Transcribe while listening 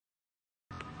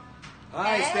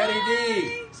Hi, Steady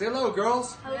D. Say hello,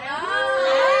 girls. Hello.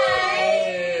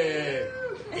 Hey.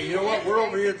 Hey, you know what? We're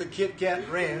over here at the Kit Kat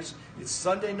Ranch. It's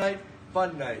Sunday night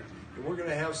fun night, and we're going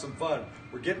to have some fun.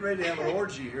 We're getting ready to have an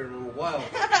orgy here in a little while.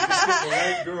 Just get the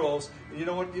right girls. And you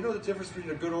know what? You know the difference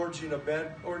between a good orgy and a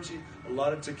bad orgy? A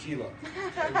lot of tequila.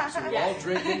 And so we're all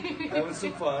drinking, having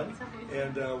some fun,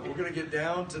 and we're going to get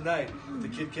down tonight at the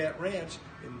Kit Kat Ranch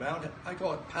in I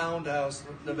call it Mound House,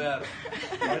 Nevada.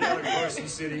 Right out of Carson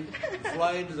City.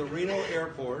 Fly into the Reno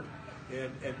airport,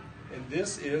 and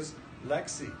this is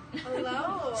Lexi.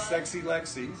 Hello. Sexy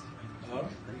Lexi.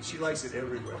 She likes it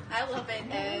everywhere. I love it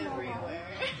everywhere.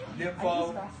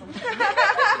 Nympho.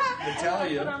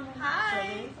 Natalia.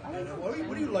 Hi.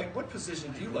 What do you like? What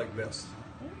position do you like best?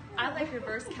 I like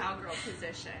reverse cowgirl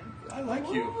position. I like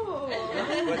you. Ooh.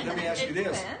 But let me ask you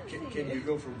this. Fancy. Can you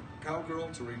go from cowgirl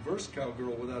to reverse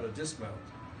cowgirl without a dismount?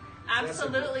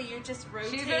 Absolutely, you just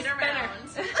rotate She's a around.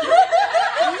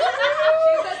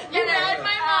 You read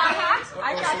my mind.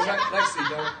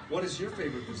 Lexi, now, what is your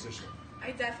favorite position?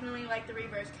 I definitely like the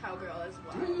reverse cowgirl as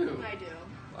well. Do you? I do.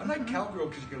 I like cowgirl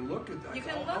because you can look at that. You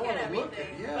can I look wanna at everything.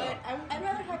 yeah. But I'd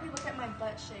rather have you look at my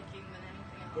butt shaking than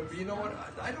anything else. But you know what?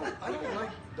 I don't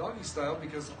like doggy style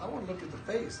because I want to look at the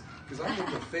face. Because I look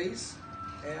at face,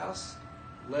 ass,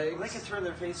 legs. Well, they can turn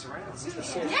their face around. And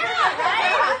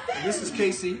this is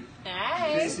Casey.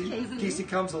 Hey. Casey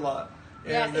comes a lot.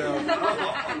 And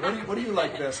what do you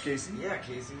like best, Casey? Yeah,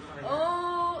 Casey.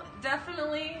 Oh,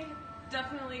 definitely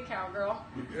cowgirl.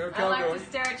 You're a I like cowgirl. to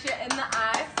stare at you in the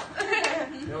eyes.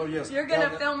 Oh yes. You're gonna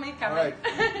feel me All coming. right.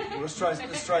 Well, let's try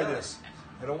this.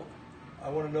 I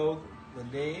want to know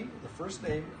the first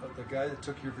name of the guy that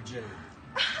took your virginity.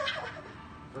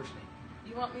 First name.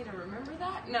 You want me to remember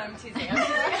that? No, I'm teasing.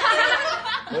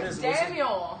 What is it?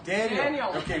 Daniel.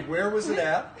 Daniel. Okay, where was it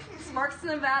at? Sparks,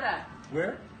 Nevada.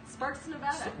 Where? Sparks,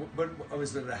 Nevada. But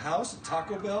was it a house?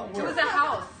 Taco Bell? It was a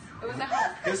house.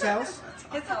 His house?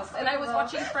 His house. And I was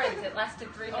watching Friends. It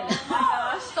lasted 3 minutes. Oh my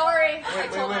gosh. Sorry.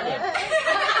 Wait.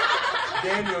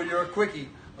 Daniel, you're a quickie.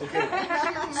 Okay.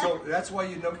 So that's why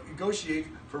you negotiate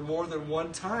for more than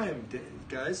one time,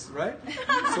 guys, right?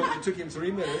 So it took him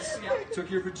 3 minutes, took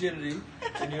your virginity,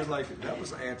 and you're like, that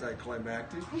was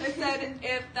anticlimactic. I said,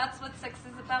 if that's what sex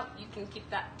is about, you can keep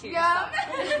that to yourself.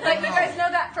 But you guys know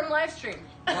that from live stream.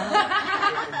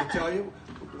 I tell you,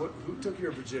 who took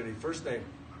your virginity? First name?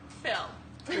 Phil.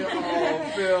 Phil.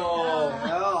 Oh, Phil.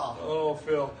 Oh,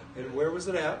 Phil. And where was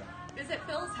it at? Is it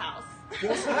Phil's house?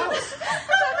 Phil's house.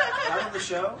 Out of the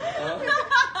show?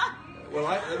 Well,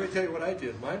 let me tell you what I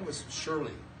did. Mine was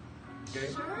Shirley.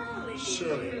 Okay?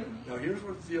 Shirley. Now, here's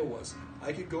what the deal was.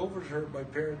 I could go over to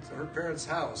her parents'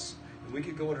 house, and we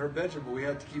could go in her bedroom, but we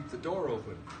had to keep the door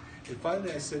open. And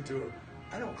finally, I said to her,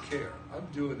 I don't care. I'm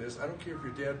doing this. I don't care if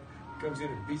your dad comes in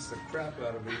and beats the crap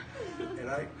out of me. And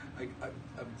I'm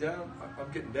down.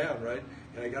 I'm getting down, right?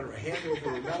 And I got her hand over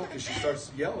her mouth because she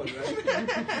starts yelling, right?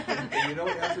 And you know,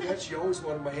 after that, she always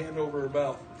wanted my hand over her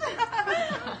mouth.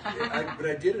 But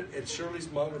I did it at Shirley's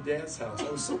mom and dad's house. I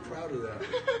was so proud of that.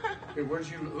 Hey, who'd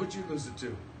you lose it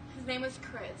to? His name was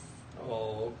Chris.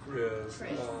 Oh, Chris.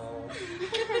 Chris. Oh.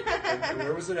 And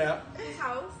where was it at? His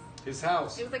house. His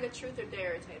house. It was like a truth or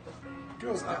dare type of thing.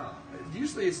 Girls,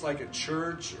 usually it's like a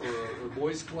church or a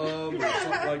boys club or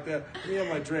something like that. Let me have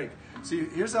my drink. See,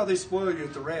 here's how they spoil you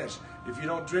at the ranch. If you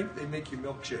don't drink, they make you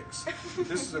milkshakes.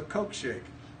 This is a Coke shake.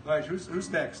 All right, who's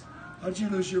next? How'd you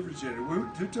lose your virginity?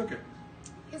 Who took it?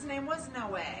 His name was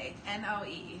Noe,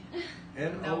 N-O-E.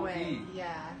 N-O-E.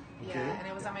 Yeah, Okay. and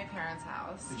it was at my parents'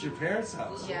 house. It's your parents'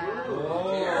 house. Yeah.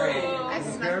 Oh. I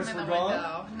The snuck parents him in were the gone?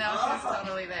 window. No, she's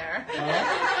totally there.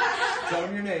 Tell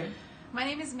them your name. My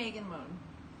name is Megan Moon.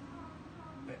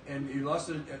 And you lost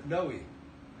it at Noe.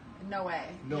 No way.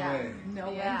 No yeah. way. No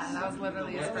way. Yeah, that was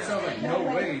literally his That first sounds like name. no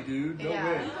way, dude. No Yeah.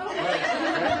 way.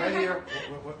 Right here.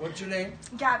 What's your name?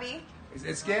 Gabby.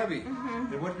 It's Gabby.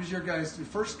 And what was the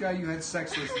first guy you had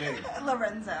sex with name?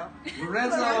 Lorenzo.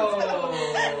 Lorenzo.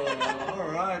 All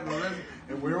right, Lorenzo.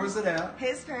 And where was it at?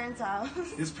 His parents' house.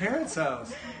 His parents'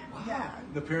 house. Wow. Yeah.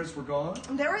 The parents were gone?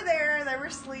 They were there. They were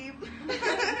asleep.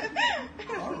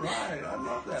 All right. I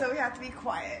love that. So we have to be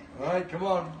quiet. All right, come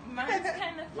on. Mine's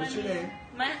kind of funny. What's your name?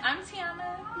 I'm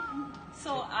Tiana.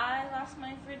 So I lost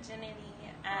my virginity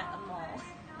at a mall.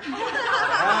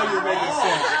 Now you're making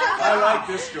sense. I like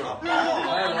this girl. I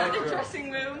like her.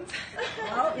 Dressing rooms.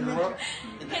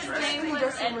 His name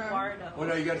was Eduardo. Well,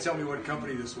 now you got to tell me what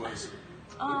company this was.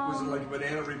 Was it like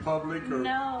Banana Republic or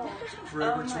No.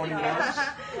 Forever Oh my 21? gosh.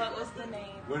 What was the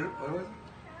name? What was it?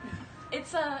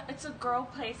 It's a girl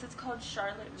place. It's called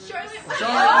Charlotte Russe. Charlotte.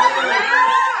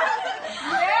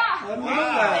 I love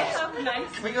that. They have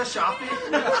Nice. Can we go shopping?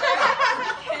 They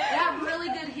have really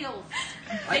good heels.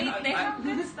 They have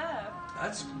good stuff.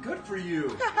 That's good for you.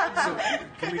 So,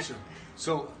 Cumisha,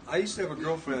 so I used to have a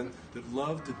girlfriend that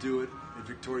loved to do it at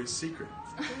Victoria's Secret.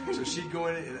 So she'd go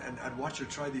in and I'd watch her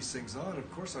try these things on. Of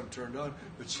course, I'm turned on,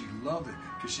 but she loved it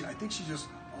because I think she just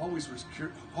always was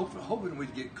hoping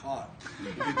we'd get caught,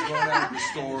 we'd get thrown out of the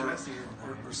store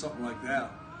or something like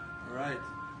that. All right,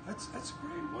 that's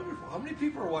great, wonderful. How many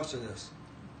people are watching this?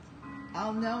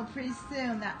 I'll know pretty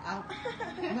soon.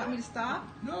 You want me to stop?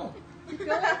 No.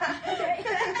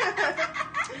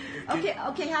 Okay.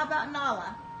 How about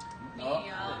Nala? Me,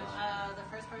 the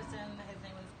first person, his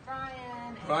name was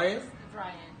Brian. Brian?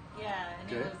 Brian, yeah, and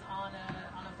he Okay. was on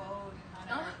a boat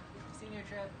on a senior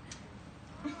trip.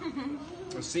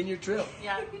 A senior trip.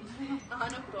 Yeah. On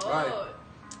a boat. All right.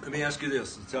 Let me ask you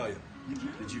this. I'll tell you.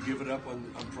 Did you give it up on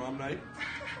prom night?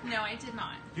 No, I did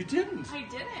not. You didn't. I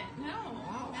didn't. No.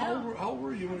 Wow. How old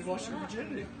were you when you lost your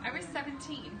virginity? I was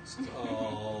 17.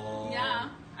 Oh. Yeah.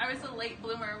 I was a late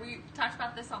bloomer. We talked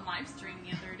about this on live stream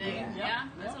the other day. Yeah.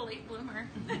 I was a late bloomer.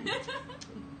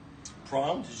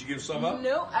 Prom? Did you give some up?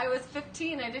 No, I was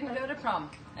 15. I didn't go to prom.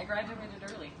 I graduated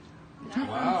early.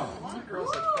 Wow. A lot of girls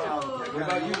like that. What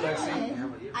about you, Lexi?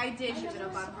 I did give it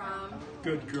up on prom.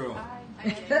 Good girl. I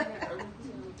did.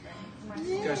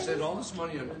 You guys spend all this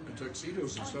money on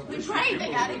tuxedos and stuff. That's right. They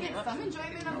gotta get some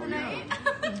enjoyment of the night.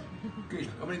 Okay.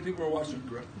 How many people are watching?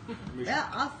 Well,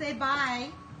 I'll say bye.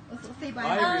 Let's say bye.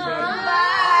 Bye,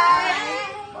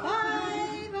 everybody.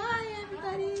 Bye. Bye,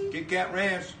 everybody. Kit Kat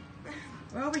Ranch.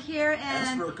 We're over here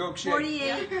Ask in for a Coke shake.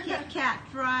 48 Kit Kat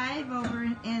Drive over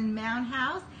in Mound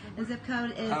House. The zip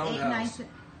code is Pound House.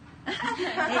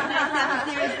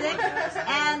 89706.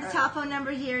 And the telephone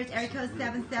number here is area code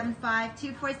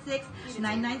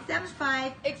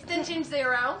 775-246-9975. Extension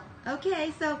 0.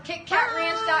 Okay, so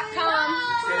KitKatRanch.com.